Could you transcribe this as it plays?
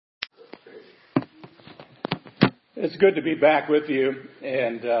It's good to be back with you,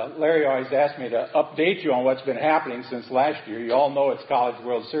 and Larry always asks me to update you on what's been happening since last year. You all know it's College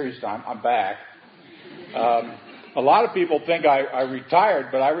World Series time. I'm back. A lot of people think I retired,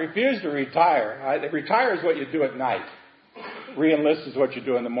 but I refuse to retire. Retire is what you do at night. Re-enlist is what you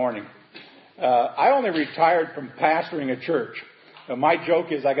do in the morning. I only retired from pastoring a church. My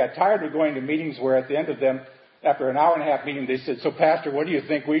joke is I got tired of going to meetings where at the end of them, after an hour and a half meeting, they said, "So, Pastor, what do you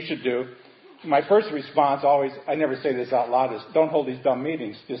think we should do?" My first response always, I never say this out loud, is don't hold these dumb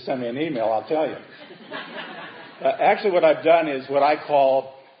meetings. Just send me an email, I'll tell you. Actually, what I've done is what I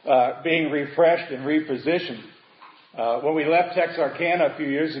call being refreshed and repositioned. When we left Texarkana a few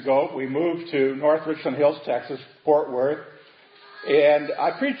years ago, we moved to North Richland Hills, Texas, Fort Worth. And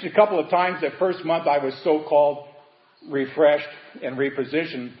I preached a couple of times that first month I was so-called refreshed and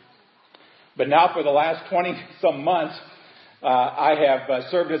repositioned. But now for the last 20-some months, I have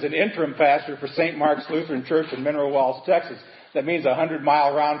served as an interim pastor for St. Mark's Lutheran Church in Mineral Wells, Texas. That means a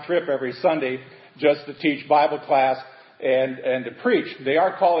 100-mile round trip every Sunday just to teach Bible class and to preach. They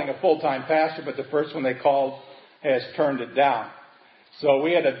are calling a full-time pastor, but the first one they called has turned it down. So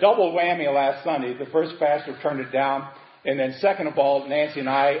we had a double whammy last Sunday. The first pastor turned it down, and then second of all, Nancy and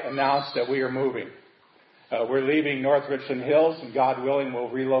I announced that we are moving. We're leaving North Richland Hills, and God willing, we'll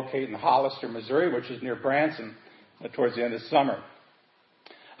relocate in Hollister, Missouri, which is near Branson, towards the end of summer.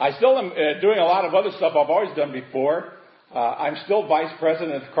 I still am doing a lot of other stuff I've always done before. I'm still Vice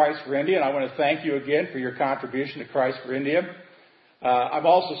President of Christ for India, and I want to thank you again for your contribution to Christ for India. I'm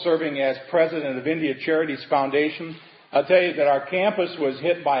also serving as President of India Charities Foundation. I'll tell you that our campus was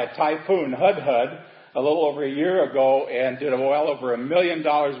hit by a typhoon, Hudhud, a little over a year ago, and did well over $1 million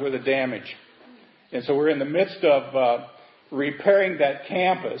worth of damage. And so we're in the midst of repairing that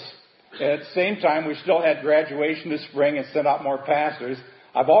campus. And at the same time, we still had graduation this spring and sent out more pastors.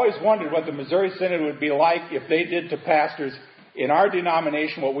 I've always wondered what the Missouri Synod would be like if they did to pastors in our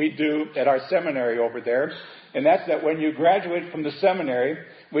denomination what we do at our seminary over there. And that's that when you graduate from the seminary,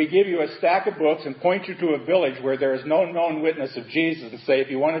 we give you a stack of books and point you to a village where there is no known witness of Jesus and say,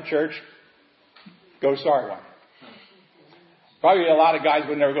 if you want a church, go start one. Probably a lot of guys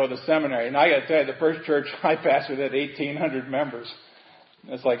would never go to the seminary. And I got to tell you, the first church I pastored had 1,800 members.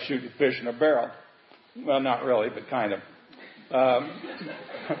 That's like shooting fish in a barrel. Well, not really, but kind of.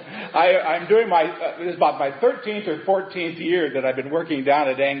 I'm doing this is about my 13th or 14th year that I've been working down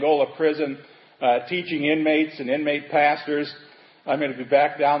at Angola Prison, teaching inmates and inmate pastors. I'm going to be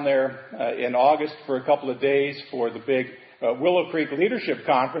back down there in August for a couple of days for the big Willow Creek Leadership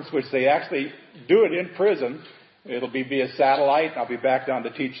Conference, which they actually do it in prison. It'll be via satellite. I'll be back down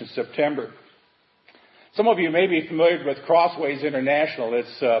to teach in September. Some of you may be familiar with Crossways International.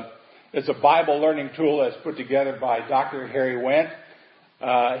 It's a Bible learning tool that's put together by Dr. Harry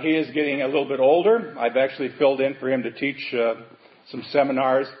Wendt. He is getting a little bit older. I've actually filled in for him to teach some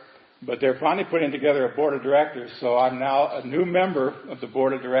seminars, but they're finally putting together a board of directors. So I'm now a new member of the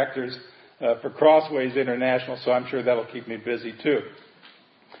board of directors for Crossways International, so I'm sure that'll keep me busy too.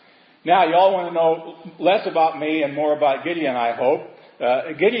 Now, you all want to know less about me and more about Gideon, I hope.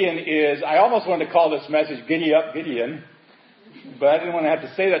 Gideon is, I almost wanted to call this message Giddy Up Gideon, but I didn't want to have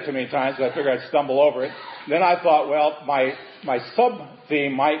to say that too many times, so I figured I'd stumble over it. Then I thought, well, my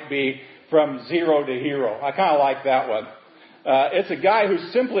sub-theme might be From Zero to Hero. I kind of like that one. It's a guy who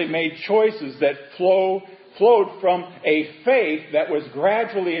simply made choices that flowed from a faith that was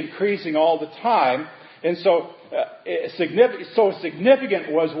gradually increasing all the time. And so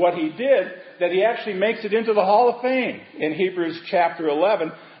significant was what he did that he actually makes it into the Hall of Fame in Hebrews chapter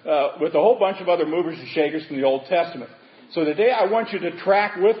 11 with a whole bunch of other movers and shakers from the Old Testament. So today I want you to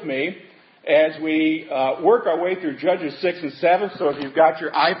track with me as we work our way through Judges 6 and 7. So if you've got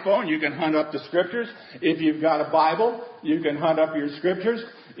your iPhone, you can hunt up the scriptures. If you've got a Bible, you can hunt up your scriptures.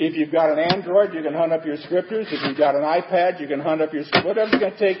 If you've got an Android, you can hunt up your scriptures. If you've got an iPad, you can hunt up your scriptures. Whatever it's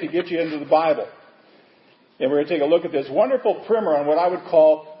going to take to get you into the Bible. And we're going to take a look at this wonderful primer on what I would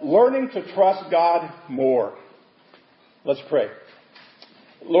call learning to trust God more. Let's pray.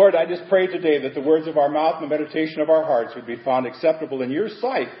 Lord, I just pray today that the words of our mouth and the meditation of our hearts would be found acceptable in your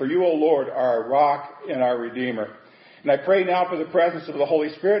sight. For you, O Lord, are our rock and our Redeemer. And I pray now for the presence of the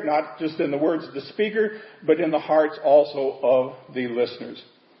Holy Spirit, not just in the words of the speaker, but in the hearts also of the listeners.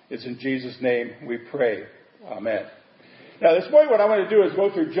 It's in Jesus' name we pray. Amen. Now, this morning what I want to do is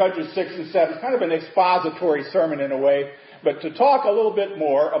go through Judges 6 and 7. It's kind of an expository sermon in a way, but to talk a little bit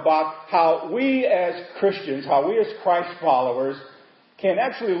more about how we as Christians, how we as Christ followers, can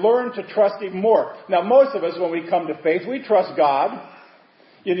actually learn to trust even more. Now, most of us, when we come to faith, we trust God.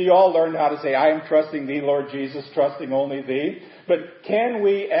 You all learned how to say, I am trusting thee, Lord Jesus, trusting only thee. But can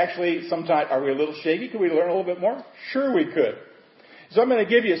we actually, sometimes, are we a little shaky? Can we learn a little bit more? Sure we could. So I'm going to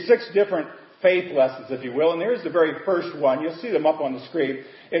give you 6 different faith lessons, if you will. And here's the very first one. You'll see them up on the screen.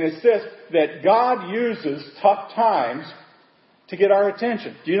 And it's this, that God uses tough times to get our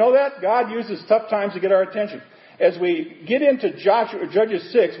attention. Do you know that? God uses tough times to get our attention. As we get into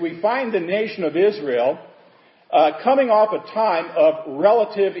Judges 6, we find the nation of Israel coming off a time of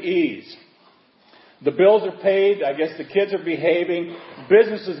relative ease. The bills are paid. I guess the kids are behaving.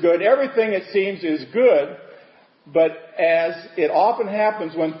 Business is good. Everything, it seems, is good. But as it often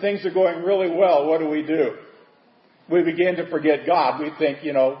happens when things are going really well, what do? We begin to forget God. We think,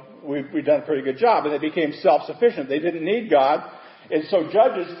 we've done a pretty good job. And they became self-sufficient. They didn't need God. And so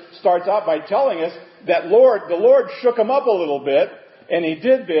Judges starts out by telling us that the Lord shook them up a little bit. And he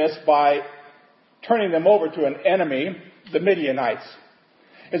did this by turning them over to an enemy, the Midianites.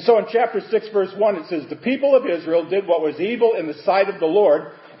 And so in chapter 6, verse 1, it says, the people of Israel did what was evil in the sight of the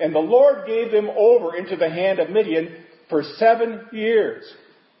Lord, and the Lord gave them over into the hand of Midian for 7 years.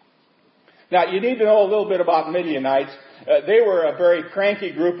 Now, you need to know a little bit about Midianites. They were a very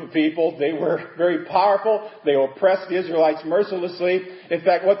cranky group of people. They were very powerful. They oppressed the Israelites mercilessly. In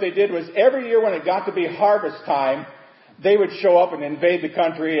fact, what they did was every year when it got to be harvest time, they would show up and invade the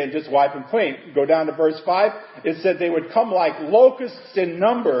country and just wipe them clean. Go down to verse 5. It said they would come like locusts in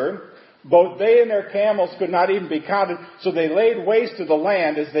number. Both they and their camels could not even be counted, so they laid waste to the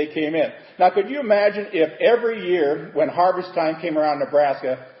land as they came in. Now, could you imagine if every year when harvest time came around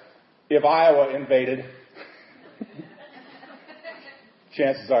Nebraska, if Iowa invaded?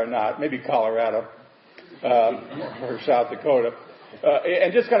 Chances are not. Maybe Colorado or South Dakota.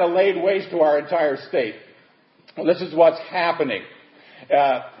 And just kind of laid waste to our entire state. Well, this is what's happening.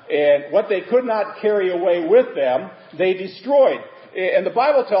 And what they could not carry away with them, they destroyed. And the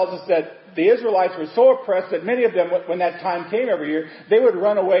Bible tells us that the Israelites were so oppressed that many of them, when that time came every year, they would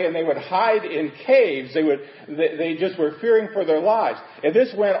run away and they would hide in caves. They just were fearing for their lives. And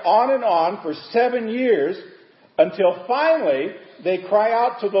this went on and on for 7 years until finally they cry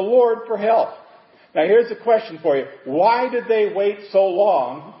out to the Lord for help. Now here's the question for you. Why did they wait so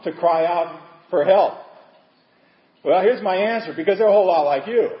long to cry out for help? Well, here's my answer. Because they're a whole lot like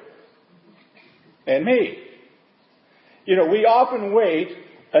you. And me. We often wait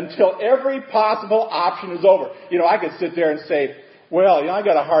until every possible option is over. I could sit there and say, well, I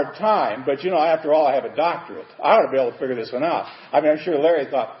got a hard time, but after all, I have a doctorate. I ought to be able to figure this one out. I'm sure Larry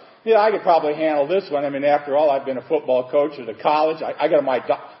thought, I could probably handle this one. After all, I've been a football coach at a college. I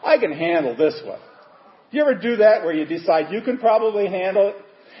can handle this one. Do you ever do that where you decide you can probably handle it?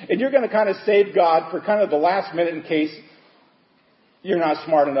 And you're going to kind of save God for kind of the last minute in case you're not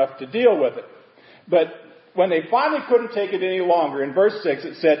smart enough to deal with it. But when they finally couldn't take it any longer, in verse 6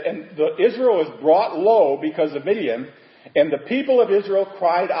 it said, and Israel was brought low because of Midian, and the people of Israel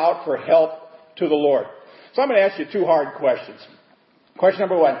cried out for help to the Lord. So I'm going to ask you 2 hard questions. Question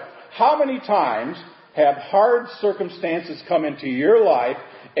number 1, how many times have hard circumstances come into your life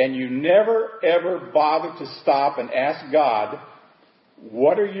and you never ever bothered to stop and ask God,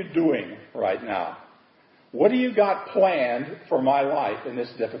 what are you doing right now? What do you got planned for my life in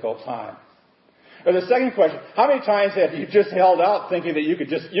this difficult time? Or the second question, how many times have you just held out thinking that you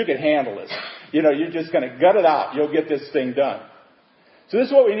could handle this? You're just going to gut it out. You'll get this thing done. So this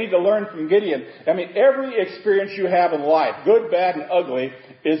is what we need to learn from Gideon. Every experience you have in life, good, bad, and ugly,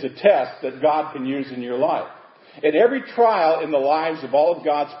 is a test that God can use in your life. And every trial in the lives of all of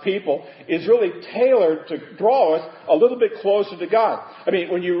God's people is really tailored to draw us a little bit closer to God.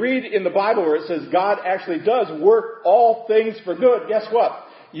 When you read in the Bible where it says God actually does work all things for good, guess what?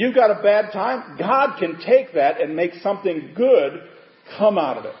 You've got a bad time. God can take that and make something good come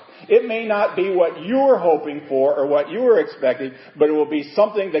out of it. It may not be what you were hoping for or what you were expecting, but it will be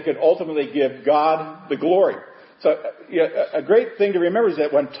something that could ultimately give God the glory. So a great thing to remember is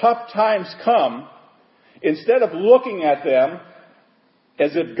that when tough times come, instead of looking at them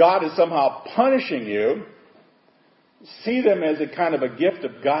as if God is somehow punishing you, see them as a kind of a gift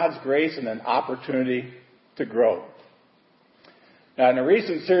of God's grace and an opportunity to grow. Now, in a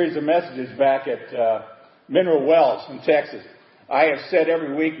recent series of messages back at Mineral Wells in Texas, I have said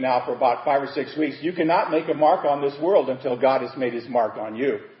every week now for about 5 or 6 weeks, you cannot make a mark on this world until God has made his mark on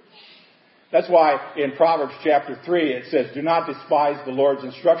you. That's why in Proverbs chapter 3 it says, do not despise the Lord's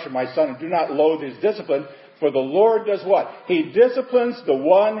instruction, my son, and do not loathe his discipline, for the Lord does what? He disciplines the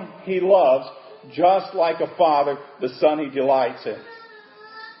one he loves, just like a father, the son he delights in.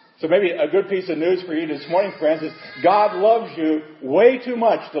 So maybe a good piece of news for you this morning, friends, is God loves you way too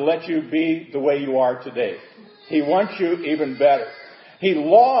much to let you be the way you are today. He wants you even better. He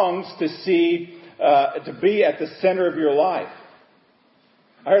longs to be at the center of your life.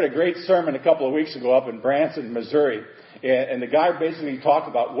 I heard a great sermon a couple of weeks ago up in Branson, Missouri, and the guy basically talked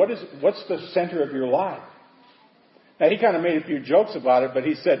about what's the center of your life. Now, he kind of made a few jokes about it, but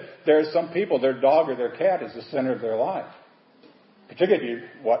he said there are some people, their dog or their cat is the center of their life. Particularly if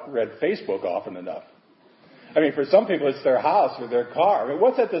you read Facebook often enough. I mean, for some people, it's their house or their car. I mean,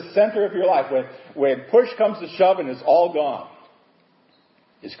 what's at the center of your life? When push comes to shove and it's all gone,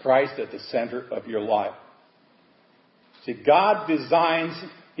 is Christ at the center of your life? See, God designs,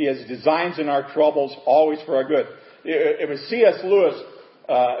 He has designs in our troubles always for our good. It was C.S. Lewis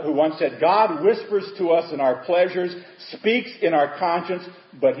who once said, God whispers to us in our pleasures, speaks in our conscience,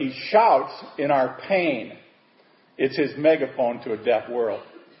 but He shouts in our pain. It's His megaphone to a deaf world.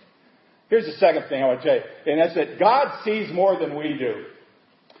 Here's the second thing I want to tell you, and that's that God sees more than we do.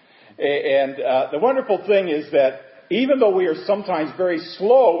 And the wonderful thing is that even though we are sometimes very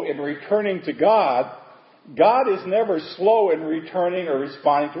slow in returning to God, God is never slow in returning or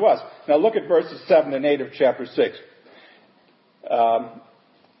responding to us. Now look at verses 7 and 8 of chapter 6.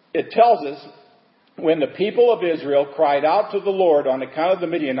 It tells us, when the people of Israel cried out to the Lord on account of the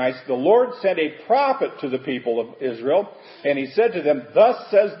Midianites, the Lord sent a prophet to the people of Israel, and he said to them, Thus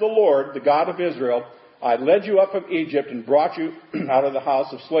says the Lord, the God of Israel, I led you up from Egypt and brought you out of the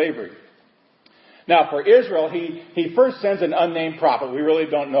house of slavery. Now, for Israel, he first sends an unnamed prophet. We really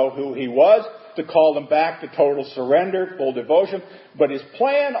don't know who he was, to call them back to total surrender, full devotion. But his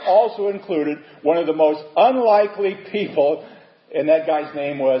plan also included one of the most unlikely people, and that guy's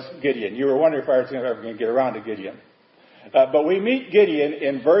name was Gideon. You were wondering if I was ever going to get around to Gideon. But we meet Gideon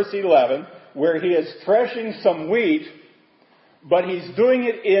in verse 11, where he is threshing some wheat, but he's doing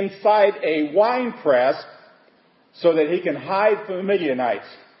it inside a wine press so that he can hide from the Midianites.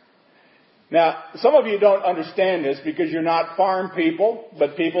 Now, some of you don't understand this because you're not farm people,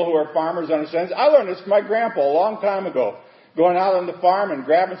 but people who are farmers understand this. I learned this from my grandpa a long time ago. Going out on the farm and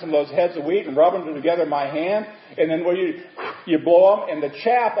grabbing some of those heads of wheat and rubbing them together in my hand. And then when you blow them and the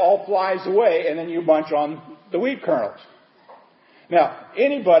chaff all flies away and then you bunch on the wheat kernels. Now,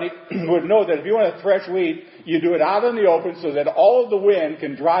 anybody would know that if you want to thresh wheat, you do it out in the open so that all of the wind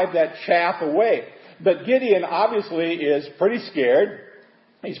can drive that chaff away. But Gideon obviously is pretty scared.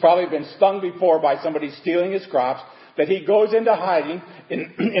 He's probably been stung before by somebody stealing his crops, that he goes into hiding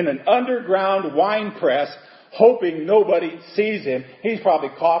in an underground wine press, hoping nobody sees him. He's probably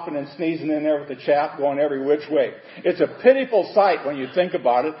coughing and sneezing in there with the chaff going every which way. It's a pitiful sight when you think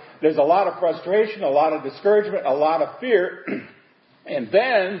about it. There's a lot of frustration, a lot of discouragement, a lot of fear. And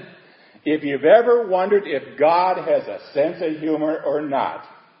then, if you've ever wondered if God has a sense of humor or not,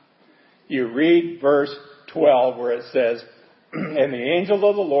 you read verse 12 where it says, And the angel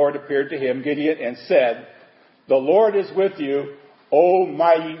of the Lord appeared to him, Gideon, and said, The Lord is with you, O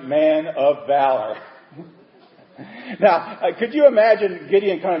mighty man of valor. Now, could you imagine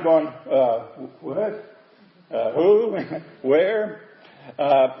Gideon kind of going, what? Who? Where?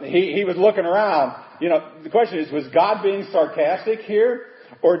 He was looking around. You know, the question is, was God being sarcastic here?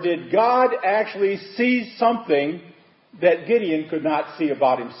 Or did God actually see something that Gideon could not see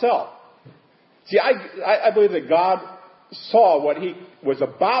about himself? See, I believe that God saw what he was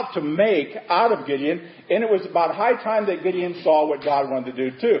about to make out of Gideon, and it was about high time that Gideon saw what God wanted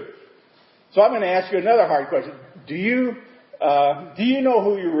to do too. So I'm going to ask you another hard question. Do you know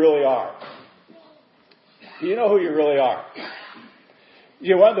who you really are? Do you know who you really are?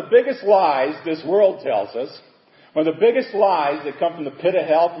 You know, one of the biggest lies this world tells us, one of the biggest lies that come from the pit of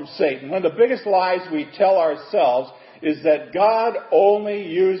hell from Satan, one of the biggest lies we tell ourselves is that God only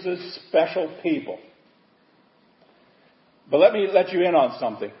uses special people. But let me let you in on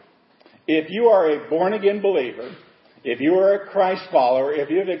something. If you are a born-again believer, if you are a Christ follower, if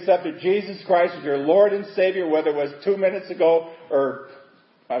you have accepted Jesus Christ as your Lord and Savior, whether it was 2 minutes ago or,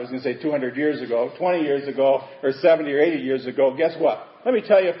 I was going to say 200 years ago, 20 years ago, or 70 or 80 years ago, guess what? Let me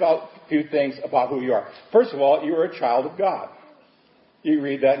tell you about a few things about who you are. First of all, you are a child of God. You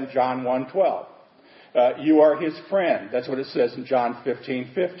read that in John 1:12. You are His friend. That's what it says in John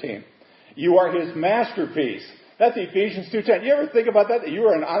 15:15. You are His masterpiece. That's Ephesians 2:10. You ever think about that? That you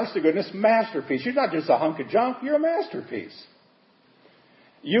are an honest-to-goodness masterpiece. You're not just a hunk of junk. You're a masterpiece.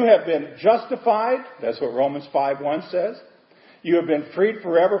 You have been justified. That's what Romans 5:1 says. You have been freed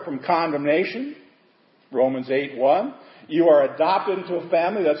forever from condemnation. Romans 8:1. You are adopted into a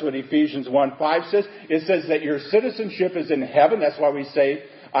family. That's what Ephesians 1:5 says. It says that your citizenship is in heaven. That's why we say,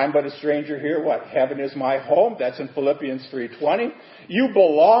 I'm but a stranger here. What? Heaven is my home. That's in Philippians 3:20. You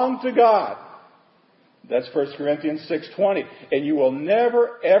belong to God. That's 1 Corinthians 6:20. And you will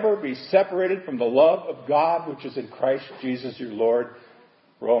never, ever be separated from the love of God, which is in Christ Jesus your Lord.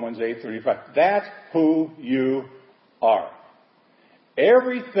 Romans 8:35. That's who you are.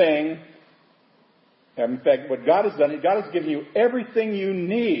 Everything, in fact, what God has done, God has given you everything you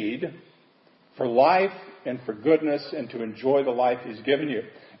need for life and for goodness and to enjoy the life He's given you.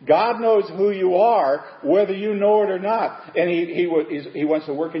 God knows who you are, whether you know it or not. And He wants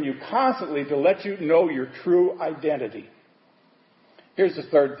to work in you constantly to let you know your true identity. Here's the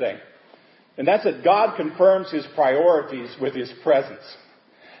third thing. And that's that God confirms His priorities with His presence.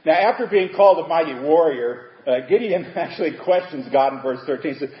 Now, after being called a mighty warrior, Gideon actually questions God in verse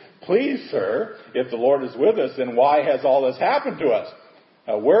 13. He says, "Please, sir, if the Lord is with us, then why has all this happened to us?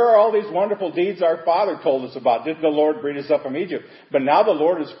 Where are all these wonderful deeds our father told us about? Didn't the Lord bring us up from Egypt? But now the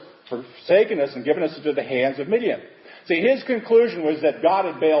Lord has forsaken us and given us into the hands of Midian." See, his conclusion was that God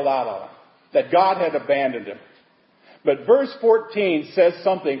had bailed out on him, that God had abandoned him. But verse 14 says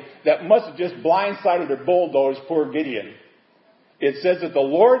something that must have just blindsided or bulldozed poor Gideon. It says that the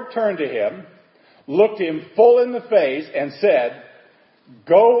Lord turned to him, looked him full in the face, and said,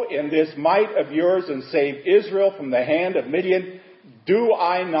 "Go in this might of yours and save Israel from the hand of Midian. Do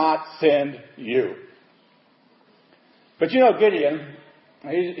I not send you?" But you know, Gideon,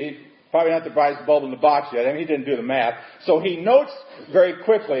 he probably not to buy his bulb in the box yet. I mean, he didn't do the math. So he notes very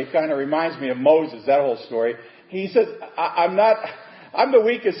quickly, it kind of reminds me of Moses, that whole story. He says, I'm the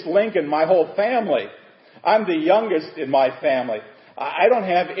weakest link in my whole family. I'm the youngest in my family. I don't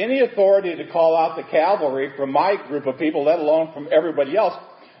have any authority to call out the cavalry from my group of people, let alone from everybody else.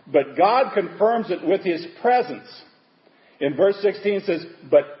 But God confirms it with His presence. In verse 16 it says,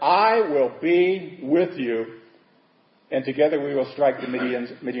 "But I will be with you, and together we will strike the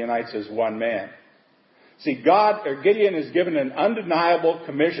Midianites as one man." See, Gideon is given an undeniable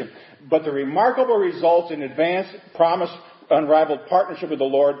commission, but the remarkable results in advanced, promised, unrivaled partnership with the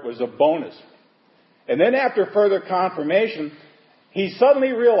Lord was a bonus. And then after further confirmation, he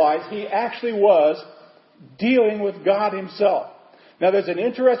suddenly realized he actually was dealing with God Himself. Now, there's an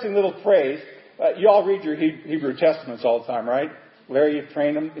interesting little phrase. You all read your Hebrew Testaments all the time, right? Larry, you've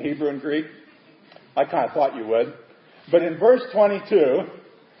trained them, Hebrew and Greek? I kind of thought you would. But in verse 22,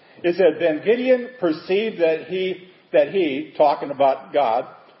 it said, "Then Gideon perceived that he, talking about God,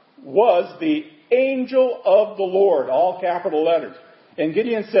 was the angel of the Lord," all capital letters. And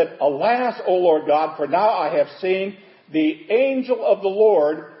Gideon said, "Alas, O Lord God, for now I have seen the angel of the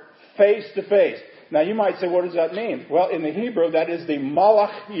Lord face to face." Now you might say, what does that mean? Well, in the Hebrew, that is the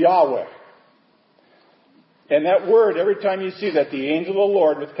Malach Yahweh. And that word, every time you see that, the angel of the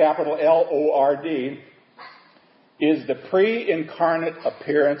Lord with capital L-O-R-D, is the pre-incarnate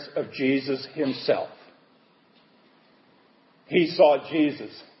appearance of Jesus Himself. He saw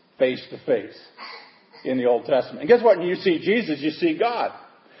Jesus face to face in the Old Testament. And guess what? When you see Jesus, you see God.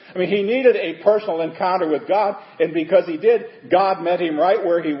 I mean, he needed a personal encounter with God, and because he did, God met him right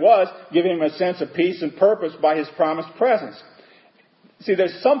where he was, giving him a sense of peace and purpose by His promised presence. See,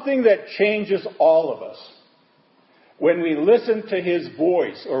 there's something that changes all of us when we listen to His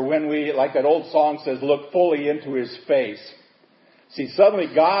voice, or when we, like that old song says, look fully into His face. See, suddenly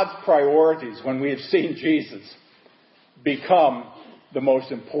God's priorities, when we have seen Jesus, become the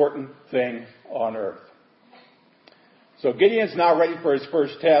most important thing on earth. So Gideon's now ready for his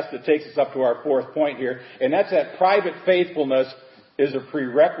first test that takes us up to our fourth point here, and that's that private faithfulness is a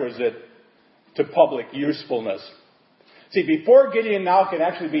prerequisite to public usefulness. See, before Gideon now can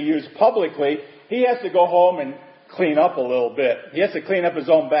actually be used publicly, he has to go home and clean up a little bit. He has to clean up his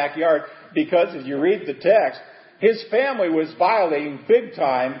own backyard because, as you read the text, his family was violating big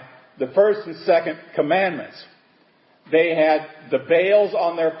time the first and second commandments. They had the Baals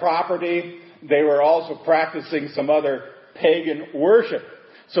on their property. They were also practicing some other pagan worship.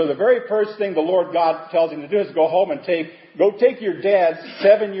 So the very first thing the Lord God tells him to do is go home and take your dad's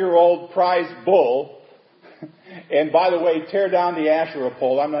 7-year-old prize bull. And by the way, tear down the Asherah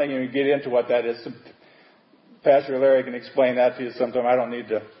pole. I'm not even going to get into what that is. Pastor Larry can explain that to you sometime. I don't need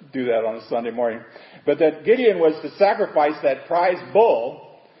to do that on a Sunday morning. But that Gideon was to sacrifice that prize bull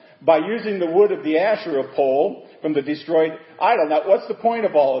by using the wood of the Asherah pole from the destroyed idol. Now, what's the point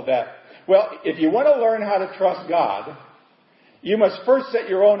of all of that? Well, if you want to learn how to trust God, you must first set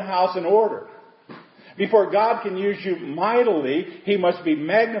your own house in order. Before God can use you mightily, He must be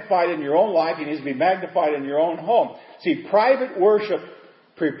magnified in your own life. He needs to be magnified in your own home. See, private worship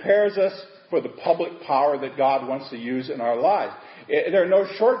prepares us for the public power that God wants to use in our lives. There are no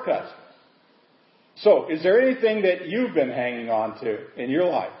shortcuts. So, is there anything that you've been hanging on to in your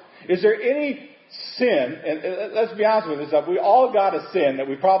life? Is there any sin, and let's be honest with ourselves, we all got a sin that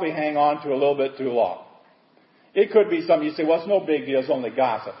we probably hang on to a little bit too long. It could be something you say, well, it's no big deal, it's only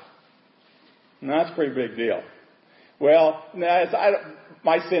gossip. No, that's a pretty big deal. Well,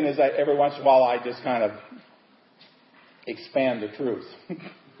 my sin is that every once in a while I just kind of expand the truth.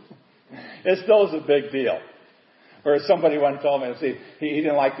 It still is a big deal. Or somebody once told me, see, he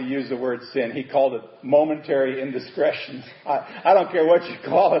didn't like to use the word sin. He called it momentary indiscretion. I don't care what you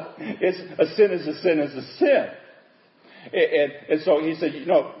call it. A sin is a sin is a sin. And so he said,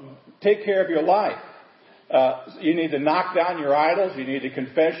 take care of your life. You need to knock down your idols. You need to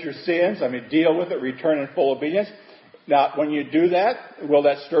confess your sins. Deal with it. Return in full obedience. Now, when you do that, will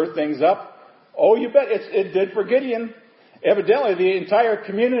that stir things up? Oh, you bet. It did for Gideon. Evidently, the entire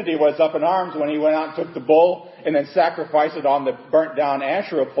community was up in arms when he went out and took the bull and then sacrificed it on the burnt-down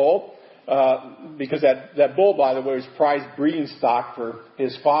Asherah pole, because that bull, by the way, was prized breeding stock for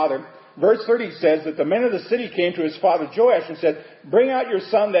his father. Verse 30 says that the men of the city came to his father Joash and said, "Bring out your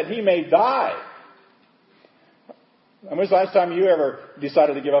son that he may die." When was the last time you ever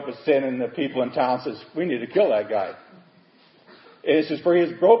decided to give up a sin and the people in town says, "We need to kill that guy"? And it says, "For he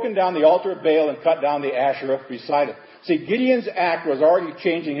has broken down the altar of Baal and cut down the Asherah beside it." See, Gideon's act was already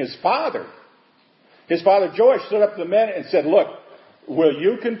changing his father. His father Joash stood up to the men and said, "Look, will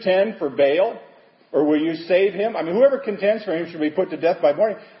you contend for Baal? Or will you save him? Whoever contends for him should be put to death by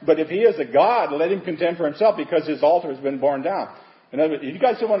morning. But if he is a god, let him contend for himself because his altar has been borne down." In other words, if you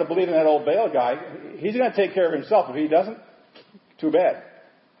guys still want to believe in that old Baal guy, he's going to take care of himself. If he doesn't, too bad.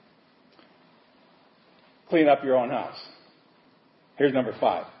 Clean up your own house. Here's number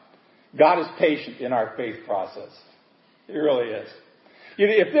 5. God is patient in our faith process. He really is.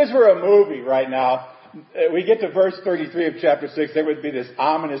 If this were a movie right now, we get to verse 33 of chapter 6, there would be this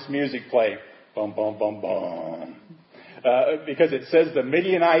ominous music playing. Boom, boom, boom, boom. Because it says the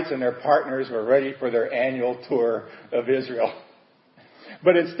Midianites and their partners were ready for their annual tour of Israel.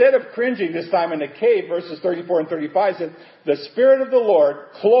 But instead of cringing this time in the cave, verses 34 and 35 said, "The Spirit of the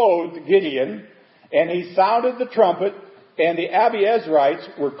Lord clothed Gideon, and he sounded the trumpet, and the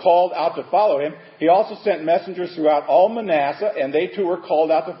Abiezrites were called out to follow him. He also sent messengers throughout all Manasseh, and they too were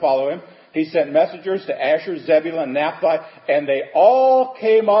called out to follow him. He sent messengers to Asher, Zebulun, and Naphtali, and they all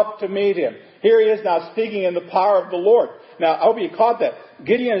came up to meet him." Here he is now speaking in the power of the Lord. Now, I hope you caught that.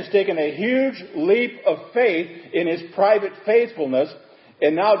 Gideon has taken a huge leap of faith in his private faithfulness,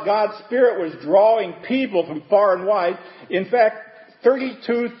 and now God's Spirit was drawing people from far and wide. In fact,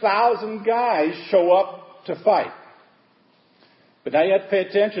 32,000 guys show up to fight. But now you have to pay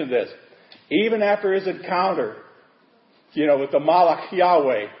attention to this. Even after his encounter, with the Malach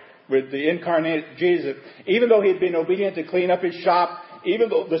Yahweh, with the incarnate Jesus, even though he had been obedient to clean up his shop, even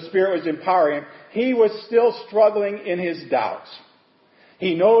though the Spirit was empowering him, he was still struggling in his doubts.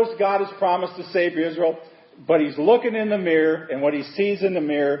 He knows God has promised to save Israel, but he's looking in the mirror, and what he sees in the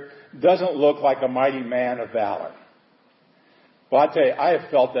mirror doesn't look like a mighty man of valor. Well, I tell you, I have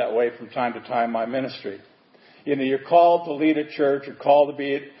felt that way from time to time in my ministry. You're called to lead a church, you're called to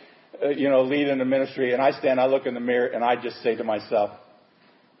be, lead in a ministry, and I look in the mirror, and I just say to myself,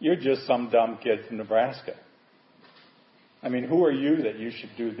 "You're just some dumb kid from Nebraska. Who are you that you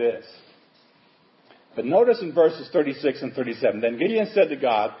should do this?" But notice in verses 36 and 37, "Then Gideon said to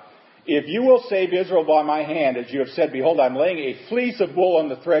God, 'If you will save Israel by my hand, as you have said, behold, I'm laying a fleece of wool on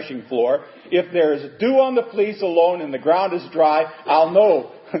the threshing floor. If there is dew on the fleece alone and the ground is dry, I'll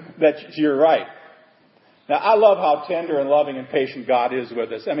know that you're right.'" Now, I love how tender and loving and patient God is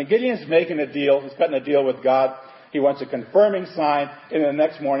with us. Gideon's making a deal. He's cutting a deal with God. He wants a confirming sign. And the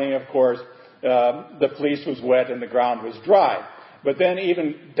next morning, of course, the fleece was wet and the ground was dry. But then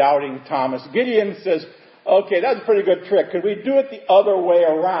even doubting Thomas, Gideon says, "Okay, that's a pretty good trick. Could we do it the other way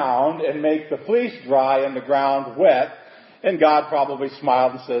around and make the fleece dry and the ground wet?" And God probably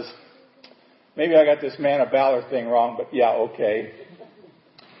smiled and says, "Maybe I got this man of valor thing wrong, but yeah, okay."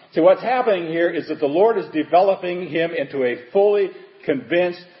 See, what's happening here is that the Lord is developing him into a fully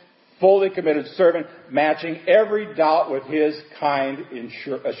convinced, fully committed servant, matching every doubt with his kind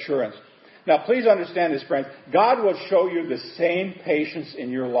assurance. Now, please understand this, friends. God will show you the same patience in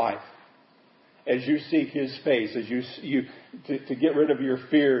your life as you seek his face, as to get rid of your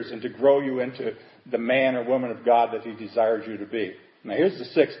fears and to grow you into the man or woman of God that he desires you to be. Now, here's the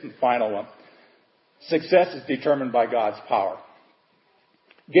 6th and final one. Success is determined by God's power.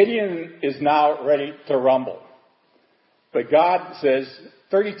 Gideon is now ready to rumble. But God says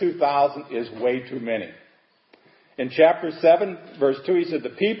 32,000 is way too many. In chapter 7, verse 2, he said, "The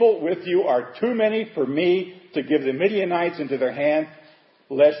people with you are too many for me to give the Midianites into their hand,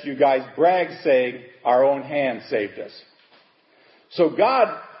 lest you guys brag, saying, 'Our own hand saved us.'" So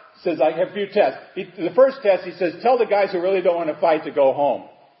God says, I have a few tests. The first test, he says, tell the guys who really don't want to fight to go home.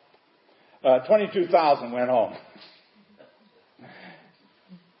 22,000 went home.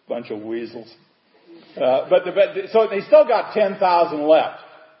 Bunch of weasels. So they still got 10,000 left.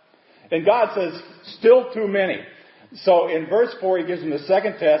 And God says, still too many. So in verse 4, he gives them the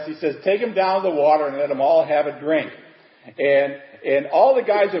second test. He says, take them down to the water and let them all have a drink. And all the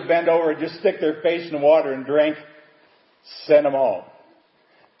guys who bend over and just stick their face in the water and drink, send them home.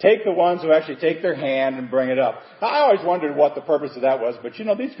 Take the ones who actually take their hand and bring it up. Now, I always wondered what the purpose of that was, but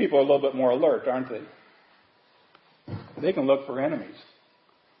these people are a little bit more alert, aren't they? They can look for enemies,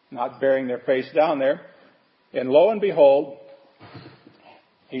 not burying their face down there. And lo and behold,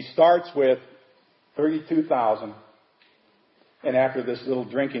 he starts with 32,000. And after this little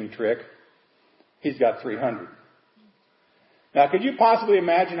drinking trick, he's got 300. Now, could you possibly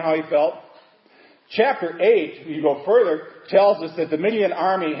imagine how he felt? Chapter 8, you go further, tells us that the Midian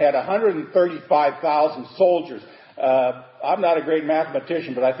army had 135,000 soldiers. I'm not a great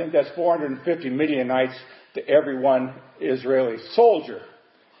mathematician, but I think that's 450 Midianites to every one Israeli soldier.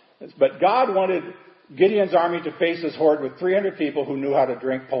 But God wanted Gideon's army to face this horde with 300 people who knew how to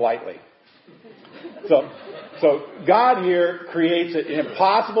drink politely. So God here creates an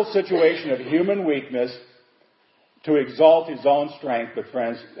impossible situation of human weakness to exalt his own strength. But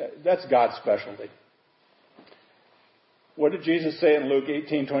friends, that's God's specialty. What did Jesus say in Luke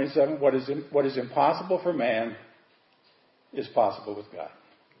 18:27? What is impossible for man is possible with God.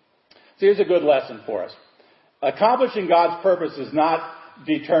 So here's a good lesson for us. Accomplishing God's purpose is not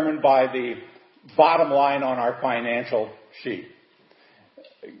determined by the bottom line on our financial sheet.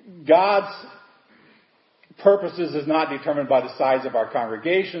 God's purposes is not determined by the size of our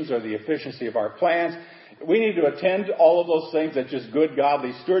congregations or the efficiency of our plans. We need to attend to all of those things. That's just good,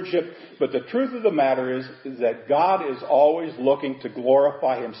 godly stewardship. But the truth of the matter is that God is always looking to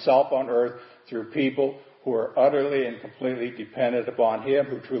glorify himself on earth through people who are utterly and completely dependent upon him,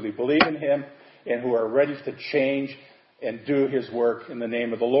 who truly believe in him, and who are ready to change and do his work in the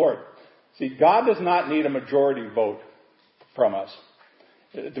name of the Lord. See, God does not need a majority vote from us.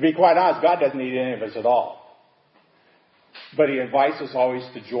 To be quite honest, God doesn't need any of us at all. But he invites us always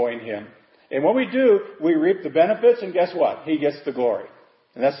to join him. And when we do, we reap the benefits, and guess what? He gets the glory.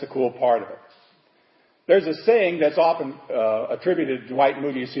 And that's the cool part of it. There's a saying that's often attributed to Dwight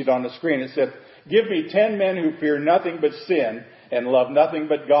Moody. You see it on the screen. It said, give me 10 men who fear nothing but sin and love nothing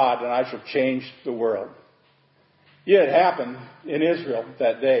but God, and I shall change the world. Yeah, it happened in Israel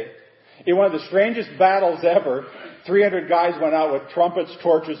that day. In one of the strangest battles ever, 300 guys went out with trumpets,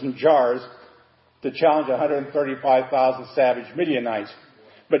 torches, and jars to challenge 135,000 savage Midianites.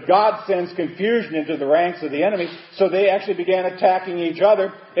 But God sends confusion into the ranks of the enemy, so they actually began attacking each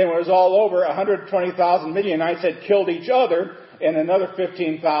other. And when it was all over, 120,000 Midianites had killed each other, and another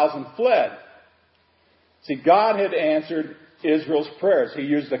 15,000 fled. See, God had answered Israel's prayers. He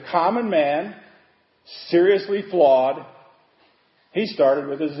used a common man, seriously flawed. He started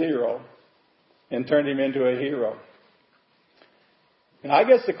with a 0 and turned him into a hero. And I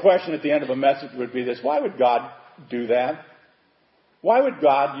guess the question at the end of a message would be this: why would God do that? Why would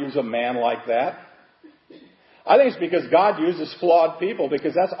God use a man like that? I think it's because God uses flawed people,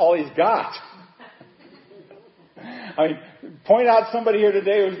 because that's all he's got. I mean, point out somebody here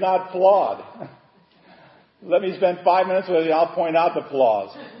today who's not flawed. Let me spend 5 minutes with you, I'll point out the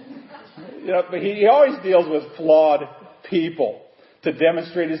flaws. But he always deals with flawed people to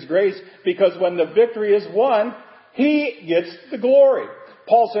demonstrate his grace, because when the victory is won, he gets the glory.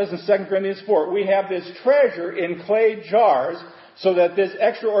 Paul says in 2 Corinthians 4, we have this treasure in clay jars, so that this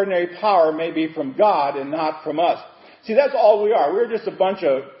extraordinary power may be from God and not from us. See, that's all we are. We're just a bunch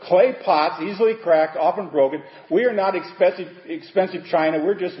of clay pots, easily cracked, often broken. We are not expensive china.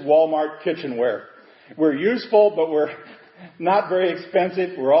 We're just Walmart kitchenware. We're useful, but we're not very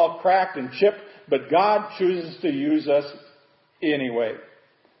expensive. We're all cracked and chipped, but God chooses to use us anyway.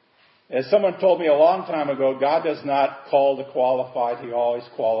 As someone told me a long time ago, God does not call the qualified. He always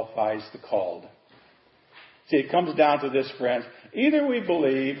qualifies the called. See, it comes down to this, friends. Either we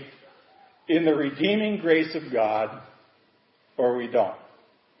believe in the redeeming grace of God, or we don't.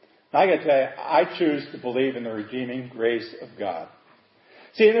 Now, I got to tell you, I choose to believe in the redeeming grace of God.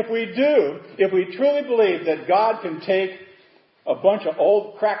 See, and if we do, if we truly believe that God can take a bunch of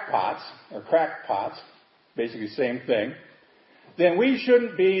old crackpots, basically the same thing, then we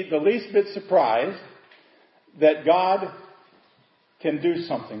shouldn't be the least bit surprised that God can do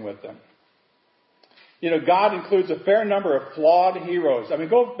something with them. God includes a fair number of flawed heroes. I mean,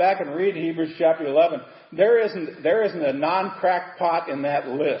 go back and read Hebrews chapter 11. There isn't a non-crackpot in that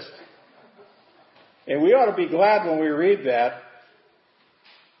list. And we ought to be glad when we read that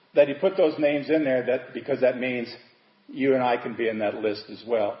he put those names in there, because that means you and I can be in that list as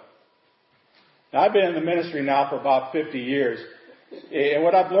well. Now, I've been in the ministry now for about 50 years. And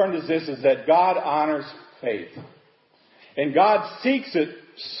what I've learned is this, is that God honors faith. And God seeks it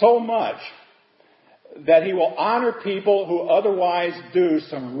so much that He will honor people who otherwise do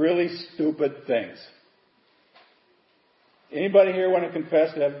some really stupid things. Anybody here want to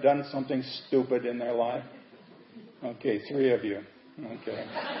confess to have done something stupid in their life? Okay, 3 of you. Okay.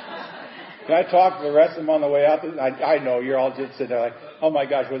 Can I talk to the rest of them on the way out? I know, you're all just sitting there like, oh my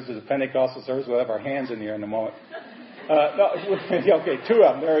gosh, what is this, a Pentecostal service? We'll have our hands in the air in a moment. No, okay, 2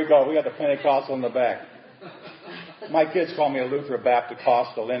 of them. There we go. We got the Pentecostal in the back. My kids call me a Lutheran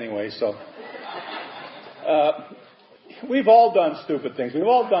Baptist-costal anyway, so. We've all done stupid things. We've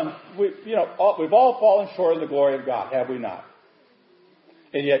all fallen short of the glory of God, have we not?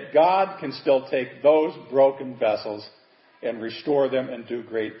 And yet God can still take those broken vessels and restore them and do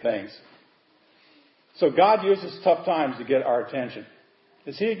great things. So God uses tough times to get our attention.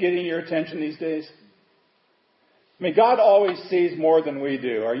 Is He getting your attention these days? I mean, God always sees more than we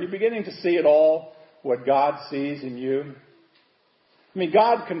do. Are you beginning to see at all what God sees in you? I mean,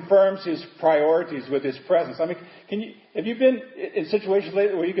 God confirms His priorities with His presence. I mean, have you been in situations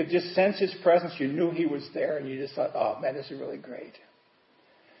lately where you could just sense His presence? You knew He was there and you just thought, oh man, this is really great.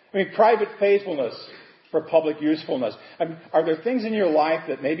 I mean, private faithfulness for public usefulness. I mean, are there things in your life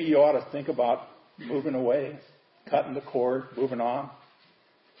that maybe you ought to think about moving away, cutting the cord, moving on?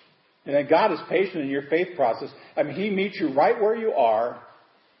 And then God is patient in your faith process. I mean, He meets you right where you are,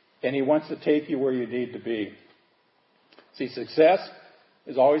 and He wants to take you where you need to be. See, success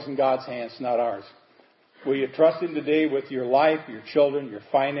is always in God's hands, not ours. Will you trust Him today with your life, your children, your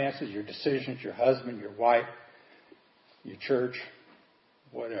finances, your decisions, your husband, your wife, your church,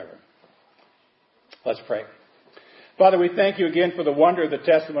 whatever? Let's pray. Father, we thank You again for the wonder of the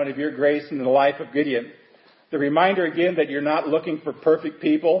testimony of Your grace in the life of Gideon. The reminder again that You're not looking for perfect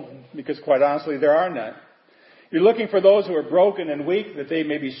people, because quite honestly, there are none. You're looking for those who are broken and weak, that they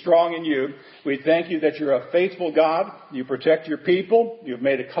may be strong in You. We thank You that You're a faithful God. You protect Your people. You've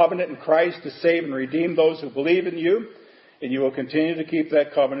made a covenant in Christ to save and redeem those who believe in You, and You will continue to keep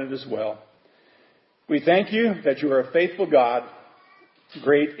that covenant as well. We thank You that You are a faithful God.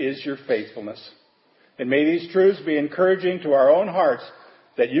 Great is Your faithfulness. And may these truths be encouraging to our own hearts,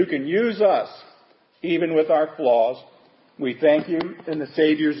 that You can use us even with our flaws. We thank You in the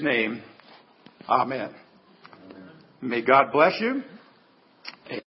Savior's name. Amen. May God bless you.